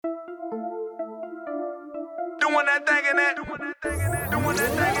Doing that thing in that. Doing that thing in that. Doing that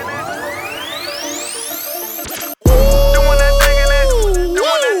thing in that. Doing that thing in that.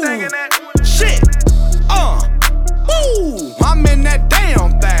 Doing that thing in that. Shit. I'm in that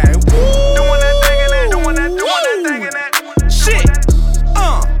damn thing. Doing that thing in that. Doing that thing in that. Shit.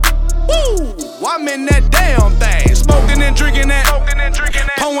 I'm in that damn thing. Smoking and drinking that. Smoking and drinking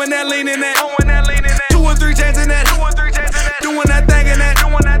that. Pouring that, leaning that. Pouring that, leaning that. 2 or 3 chains in that. 2 or 3 chains in that. Doing that thing in that.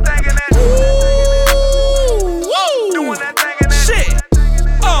 Doing that thing in that. Doing that thing in that. Shit.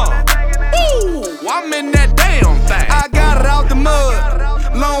 I'm in that damn thing. I got it out the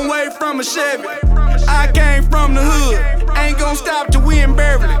mud, long way from a Chevy. I came from the hood, ain't gon' stop till we in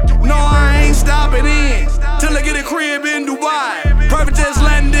Beverly. No, I ain't stopping in till I get a crib in Dubai. Private just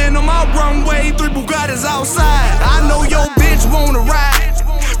landing on my runway, 3 Bugattis outside. I know your bitch wanna ride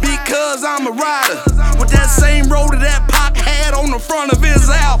because I'm a rider with that same roller that Pac had on the front of his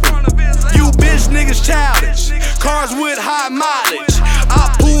album. You bitch niggas childish, cars with high mileage. I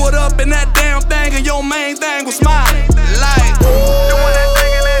pulled up in that damn thing and your main thing was smiling. Like, Doing that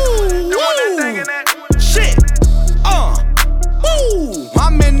thing in that. Doing that thing in that. shit.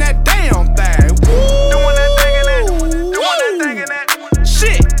 I'm in that damn thing. Doing that thing in that. Doing that thing in that.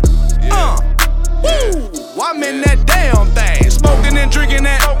 Shit. I'm in that damn thing. Smoking and drinking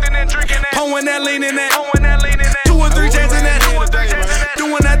that. Smoking and drinking that. Pouring that, leaning that. Pouring that, leaning that. 2 or 3 chains in that. 2 or 3 chains in that.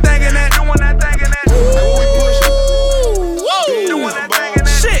 Doing that thing in that. Doing that thing in that. Doing that thing in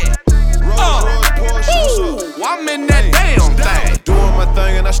that. Shit. I'm in that damn thing. Doing my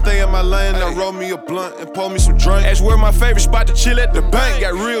thing and I stay in my lane. Now roll me a blunt and pour me some drink. That's where my favorite spot to chill at the bank.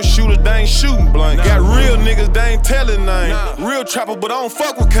 Got real shooters, they ain't shooting blank. Got real niggas, they ain't telling name. Real trapper, but I don't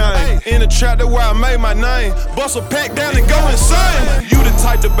fuck with Kane. In the trap, that's where I made my name. Bust a pack down and go insane. You the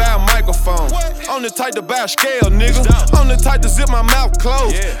type to buy a microphone. I'm the type to buy a scale, nigga. I'm the type to zip my mouth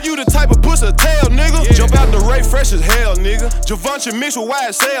closed. You the type of push a tail, nigga. Jump out the Ray fresh as hell, nigga. Javoncha mixed with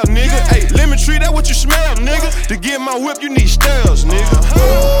YSL, nigga. Hey, lemon tree, that what you smell, nigga. To get my whip, you need stairs, nigga.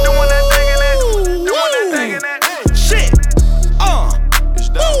 Doing that thing in that. Doing that thing in that. Shit.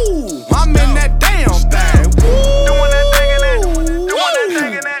 I'm in that damn thing. Doing that thing in that. Doing that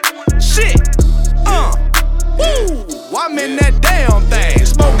thing in that. Shit. I'm in that damn thing.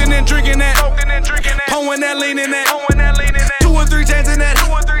 Smoking and drinking that. Smoking and drinking that. Pouring that, leaning that. Pouring that, leaning that. 2 or 3 chains in that.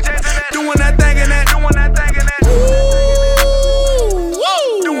 2 or 3 chains in that. Doing that thing in that. Doing that thing in that.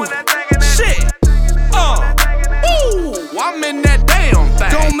 Doing that thing in that. Shit. I'm in that damn thing.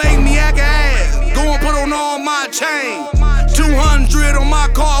 Don't make me act a ass. Go and put on all my chain. 200 on my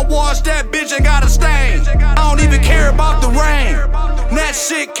car wash, that bitch ain't got a stain. I don't even care about the rain. That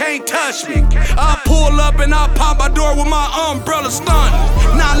shit can't touch me. I pull up and I pop my door with my umbrella stunting.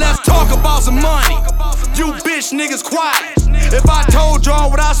 Now let's talk about some money. You bitch niggas quiet. If I told y'all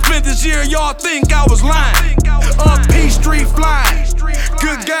what I spent this year, y'all think I was lying. Up P Street flying.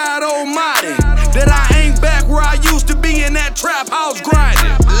 Good God almighty, that I ain't back where I used to be in that trap house grinding.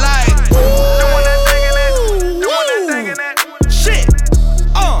 Like, Doing that thing in that. Doing that thing in that. shit.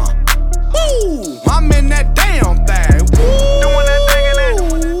 I'm in that damn thing. Doing that thing in that.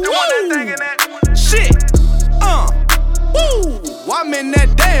 Doing that thing in that. Shit. I'm in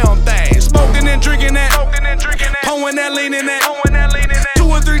that damn thing. Smoking and drinking that. Smoking and drinking that. Pouring that, leaning that. Pouring